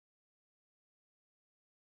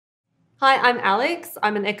Hi, I'm Alex.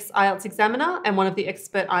 I'm an ex-IELTS examiner and one of the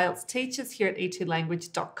expert IELTS teachers here at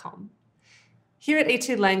e2language.com. Here at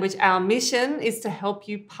E2 Language, our mission is to help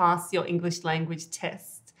you pass your English language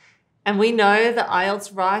test. And we know that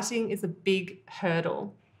IELTS writing is a big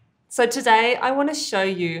hurdle. So today I want to show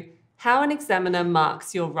you how an examiner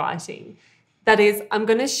marks your writing. That is, I'm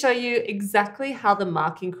going to show you exactly how the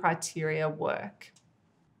marking criteria work.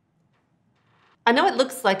 I know it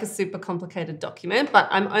looks like a super complicated document, but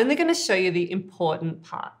I'm only going to show you the important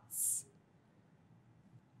parts.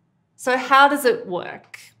 So how does it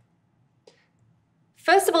work?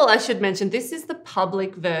 First of all, I should mention this is the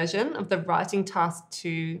public version of the Writing Task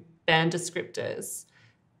 2 band descriptors.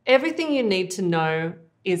 Everything you need to know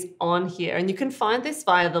is on here, and you can find this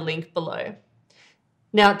via the link below.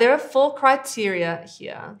 Now, there are 4 criteria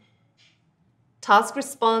here: task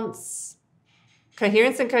response,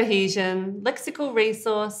 coherence and cohesion, lexical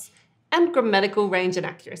resource, and grammatical range and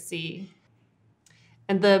accuracy.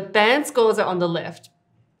 And the band scores are on the left.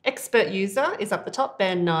 Expert user is up the top,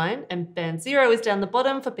 band 9, and band 0 is down the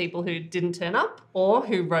bottom for people who didn't turn up or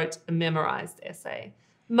who wrote a memorized essay.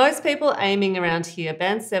 Most people aiming around here,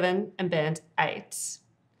 band 7 and band 8.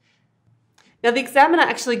 Now, the examiner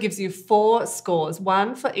actually gives you 4 scores,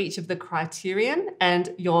 one for each of the criterion,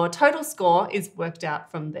 and your total score is worked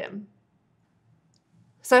out from them.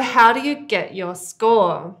 So how do you get your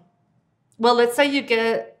score? Well, let's say you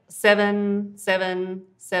get 7, 7,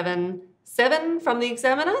 7, 7 from the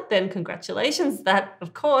examiner, then congratulations, that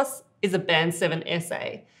of course is a band 7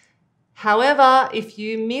 essay. However, if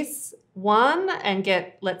you miss 1 and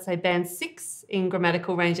get, let's say, band 6 in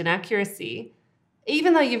grammatical range and accuracy,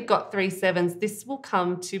 even though you've got 3 7s, this will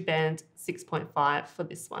come to band 6.5 for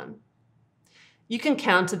this one. You can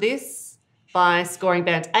counter this by scoring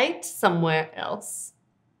band 8 somewhere else.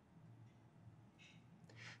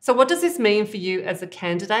 So what does this mean for you as a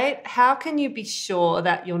candidate? How can you be sure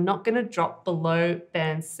that you're not going to drop below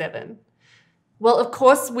band 7? Well, of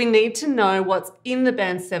course, we need to know what's in the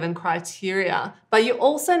band 7 criteria, but you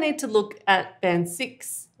also need to look at band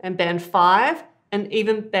 6 and band 5 and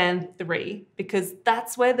even band 3, because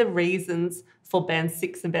that's where the reasons for band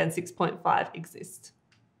 6 and band 6.5 exist.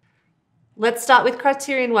 Let's start with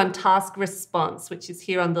criterion 1, task response, which is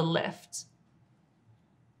here on the left.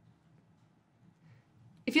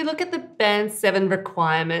 If you look at the band 7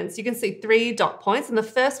 requirements, you can see 3 dot points, and the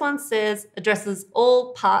first one says addresses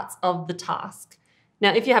all parts of the task.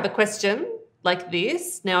 Now, if you have a question like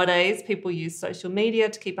this, nowadays people use social media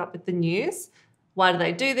to keep up with the news. Why do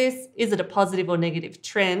they do this? Is it a positive or negative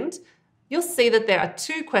trend? You'll see that there are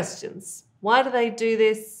 2 questions. Why do they do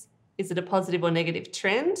this? Is it a positive or negative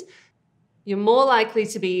trend? You're more likely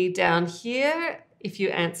to be down here if you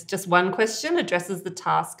answer just one question, addresses the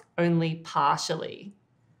task only partially.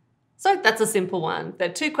 So that's a simple one. There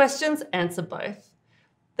are 2 questions, answer both.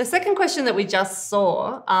 The second question that we just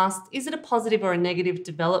saw asked, is it a positive or a negative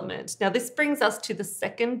development? Now this brings us to the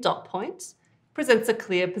second dot point, presents a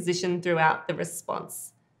clear position throughout the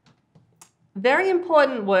response. Very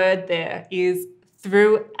important word there is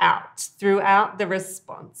throughout the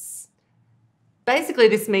response. Basically,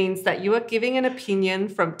 this means that you are giving an opinion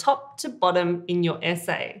from top to bottom in your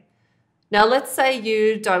essay. Now, let's say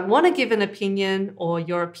you don't want to give an opinion or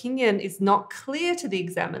your opinion is not clear to the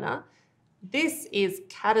examiner. This is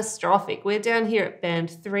catastrophic. We're down here at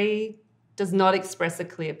band 3, does not express a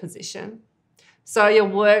clear position. So your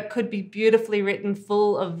work could be beautifully written,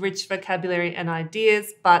 full of rich vocabulary and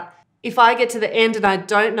ideas, but if I get to the end and I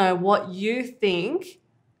don't know what you think,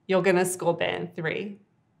 you're going to score band 3.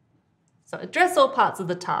 So address all parts of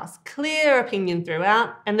the task, clear opinion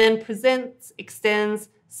throughout, and then presents, extends,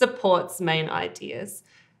 supports main ideas.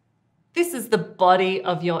 This is the body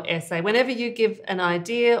of your essay. Whenever you give an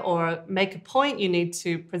idea or make a point, you need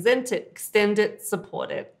to present it, extend it, support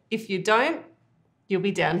it. If you don't, you'll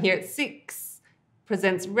be down here at 6.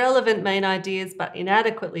 Presents relevant main ideas but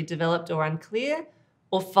inadequately developed or unclear.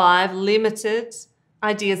 Or 5, limited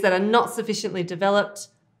ideas that are not sufficiently developed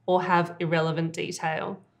or have irrelevant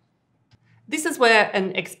detail. This is where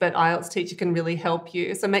an expert IELTS teacher can really help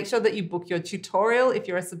you. So make sure that you book your tutorial if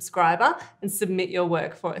you're a subscriber and submit your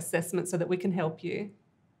work for assessment so that we can help you.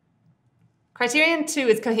 Criterion 2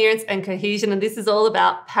 is coherence and cohesion, and this is all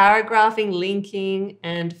about paragraphing, linking,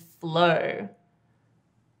 and flow.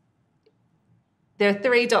 There are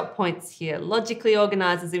 3 dot points here. Logically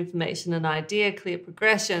organizes information and idea, clear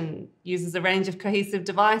progression, uses a range of cohesive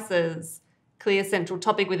devices, clear central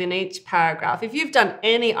topic within each paragraph. If you've done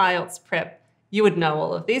any IELTS prep, you would know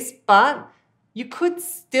all of this, but you could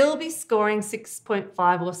still be scoring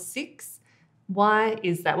 6.5 or 6. Why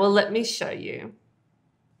is that? Well, let me show you.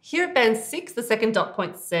 Here at band 6, the second dot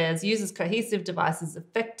point says uses cohesive devices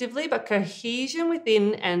effectively, but cohesion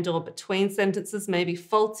within and or between sentences may be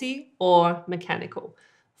faulty or mechanical.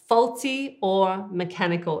 Faulty or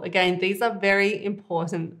mechanical. Again, these are very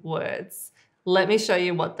important words. Let me show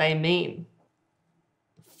you what they mean.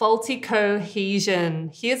 Faulty cohesion.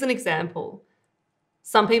 Here's an example.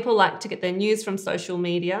 Some people like to get their news from social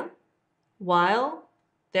media. While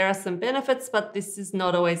there are some benefits, but this is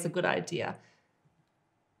not always a good idea.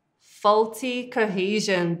 Faulty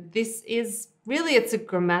cohesion. This is really, it's a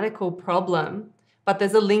grammatical problem, but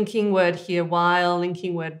there's a linking word here, while,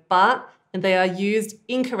 linking word but, and they are used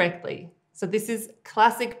incorrectly. So this is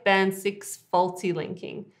classic band 6 faulty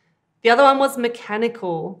linking. The other one was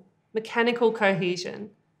mechanical cohesion.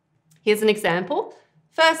 Here's an example.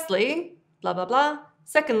 Firstly, blah, blah, blah.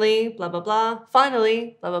 Secondly, blah, blah, blah.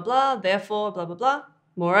 Finally, blah, blah, blah. Therefore, blah, blah, blah.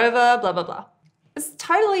 Moreover, blah, blah, blah. It's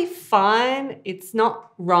totally fine. It's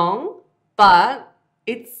not wrong, but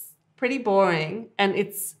it's pretty boring and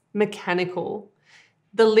it's mechanical.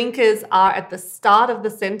 The linkers are at the start of the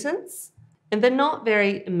sentence and they're not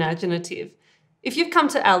very imaginative. If you've come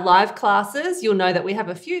to our live classes, you'll know that we have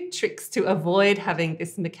a few tricks to avoid having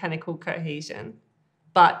this mechanical cohesion.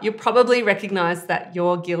 But you'll probably recognize that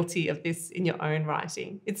you're guilty of this in your own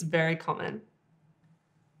writing. It's very common.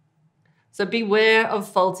 So beware of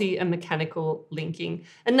faulty and mechanical linking.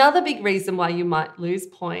 Another big reason why you might lose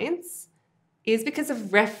points is because of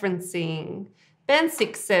referencing. Band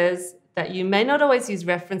 6 says that you may not always use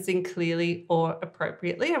referencing clearly or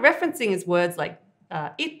appropriately. And referencing is words like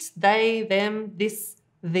it, they, them, this,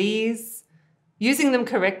 these. Using them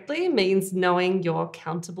correctly means knowing your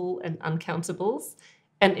countable and uncountables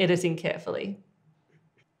and editing carefully.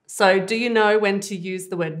 So do you know when to use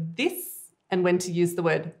the word this and when to use the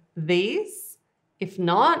word these? If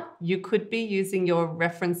not, you could be using your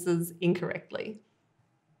references incorrectly.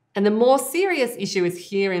 And the more serious issue is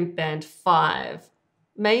here in band 5,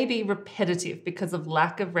 may be repetitive because of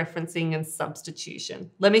lack of referencing and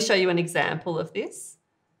substitution. Let me show you an example of this.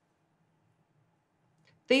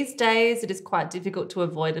 These days, it is quite difficult to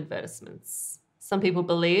avoid advertisements. Some people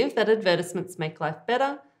believe that advertisements make life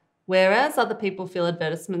better, whereas other people feel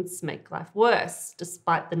advertisements make life worse.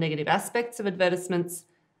 Despite the negative aspects of advertisements,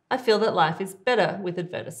 I feel that life is better with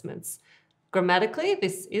advertisements. Grammatically,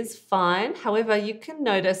 this is fine. However, you can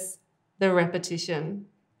notice the repetition.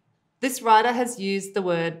 This writer has used the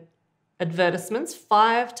word advertisements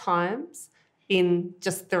 5 times in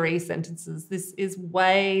just 3 sentences. This is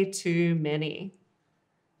way too many.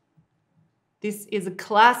 This is a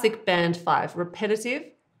classic band 5, repetitive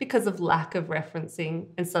because of lack of referencing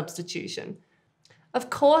and substitution. Of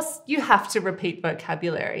course, you have to repeat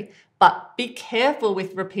vocabulary, but be careful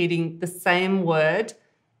with repeating the same word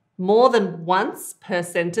more than once per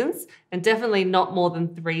sentence and definitely not more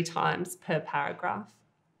than 3 times per paragraph.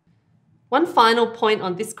 One final point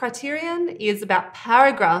on this criterion is about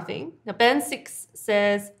paragraphing. Now, band 6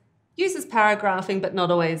 says uses paragraphing but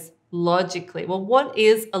not always logically. Well, what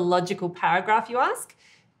is a logical paragraph, you ask?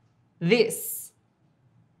 This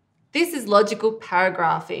is logical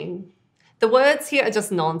paragraphing. The words here are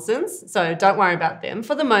just nonsense, so don't worry about them.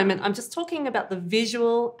 For the moment, I'm just talking about the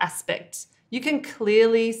visual aspect. You can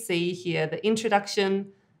clearly see here the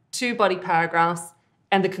introduction, 2 body paragraphs,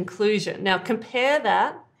 and the conclusion. Now compare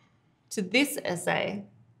that to this essay.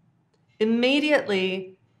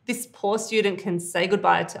 Immediately, this poor student can say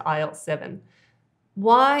goodbye to IELTS 7.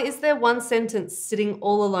 Why is there one sentence sitting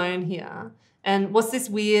all alone here? And what's this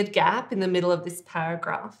weird gap in the middle of this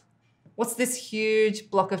paragraph? What's this huge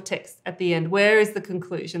block of text at the end? Where is the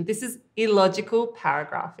conclusion? This is illogical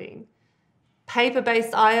paragraphing.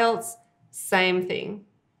 Paper-based IELTS, same thing.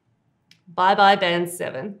 Bye-bye band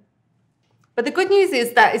 7. But the good news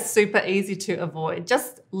is that is super easy to avoid.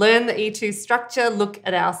 Just learn the E2 structure, look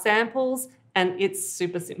at our samples, and it's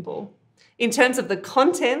super simple. In terms of the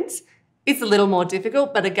content, it's a little more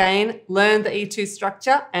difficult, but again, learn the E2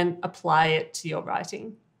 structure and apply it to your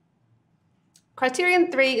writing.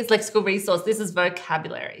 Criterion 3 is lexical resource. This is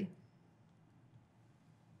vocabulary.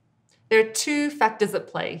 There are 2 factors at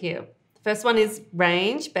play here. The first one is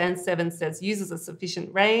range. Band 7 says uses a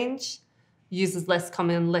sufficient range, uses less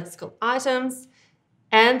common lexical items.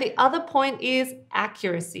 And the other point is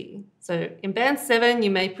accuracy. So in band 7,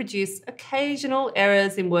 you may produce occasional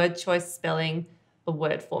errors in word choice, spelling, or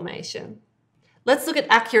word formation. Let's look at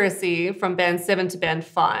accuracy from band 7 to band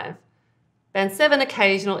 5. Band 7,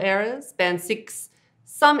 occasional errors. Band 6,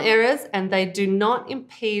 some errors, and they do not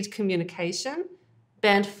impede communication.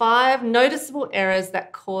 Band 5, noticeable errors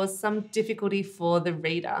that cause some difficulty for the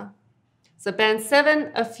reader. So band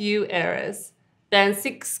 7, a few errors. Band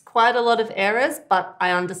 6, quite a lot of errors, but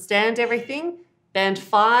I understand everything. Band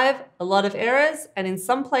 5, a lot of errors, and in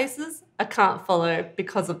some places, I can't follow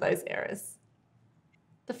because of those errors.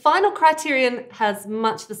 The final criterion has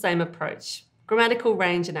much the same approach: grammatical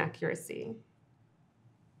range and accuracy.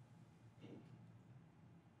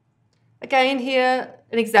 Again, here,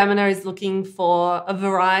 an examiner is looking for a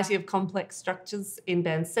variety of complex structures in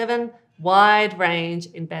Band 7, wide range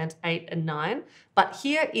in Band 8 and 9. But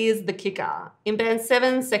here is the kicker. In Band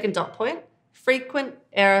 7, second dot point, frequent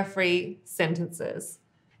error-free sentences.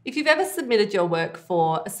 If you've ever submitted your work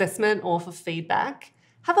for assessment or for feedback,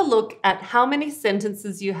 have a look at how many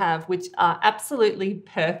sentences you have which are absolutely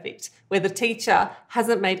perfect, where the teacher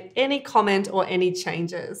hasn't made any comment or any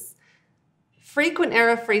changes. Frequent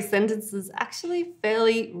error-free sentences are actually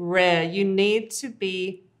fairly rare. You need to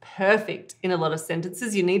be perfect in a lot of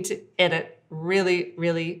sentences. You need to edit really,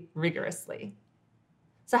 really rigorously.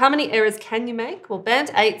 So how many errors can you make? Well,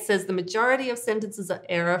 Band 8 says the majority of sentences are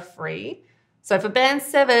error-free. So for Band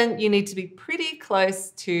 7, you need to be pretty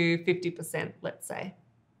close to 50%, let's say.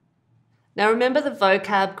 Now remember the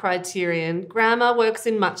vocab criterion. Grammar works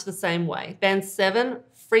in much the same way. Band 7,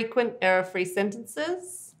 frequent error-free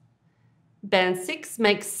sentences. Band 6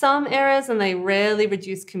 makes some errors and they rarely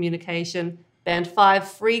reduce communication. Band 5,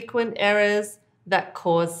 frequent errors that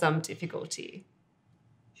cause some difficulty.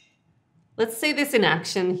 Let's see this in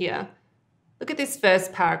action here. Look at this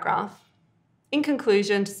first paragraph. In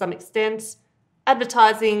conclusion, to some extent,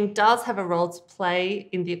 advertising does have a role to play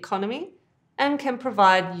in the economy and can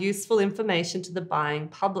provide useful information to the buying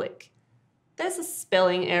public. There's a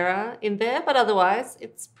spelling error in there, but otherwise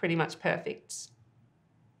it's pretty much perfect.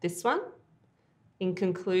 This one. In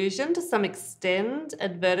conclusion, to some extent,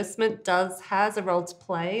 advertisement has a role to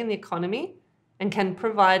play in the economy and can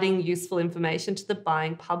providing useful information to the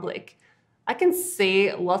buying public. I can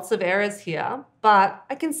see lots of errors here, but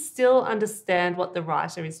I can still understand what the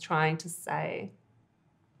writer is trying to say.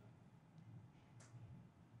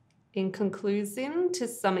 In conclusion, to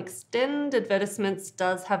some extent, advertisements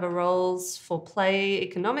does have a roles for play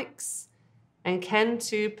economics and can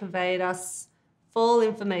to provide us full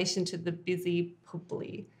information to the busy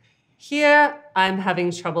public. Here, I'm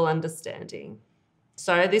having trouble understanding.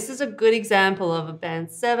 So this is a good example of a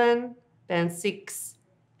Band 7, Band 6,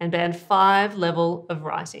 and Band 5 level of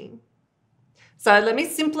writing. So let me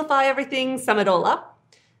simplify everything, sum it all up.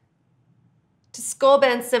 To score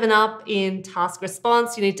Band 7 up in task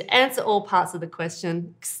response, you need to answer all parts of the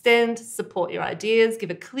question, extend, support your ideas, give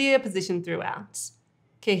a clear position throughout.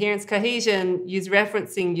 Coherence, cohesion, use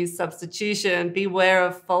referencing, use substitution, beware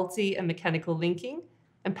of faulty and mechanical linking,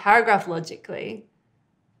 and paragraph logically.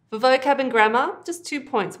 For vocab and grammar, just 2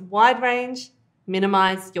 points: wide range,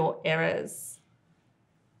 minimize your errors.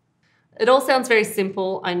 It all sounds very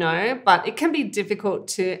simple, I know, but it can be difficult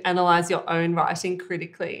to analyse your own writing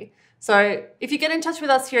critically. So if you get in touch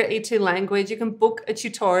with us here at E2 Language, you can book a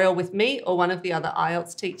tutorial with me or one of the other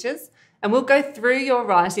IELTS teachers, and we'll go through your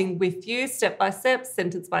writing with you step by step,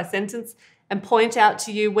 sentence by sentence, and point out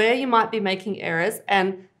to you where you might be making errors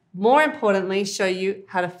and, more importantly, show you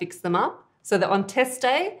how to fix them up so that on test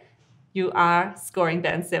day, you are scoring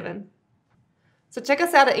Band 7. So check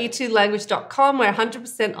us out at e2language.com. We're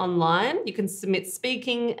 100% online. You can submit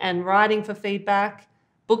speaking and writing for feedback,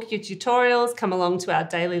 book your tutorials, come along to our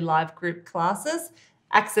daily live group classes,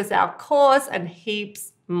 access our course, and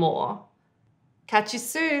heaps more. Catch you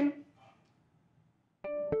soon.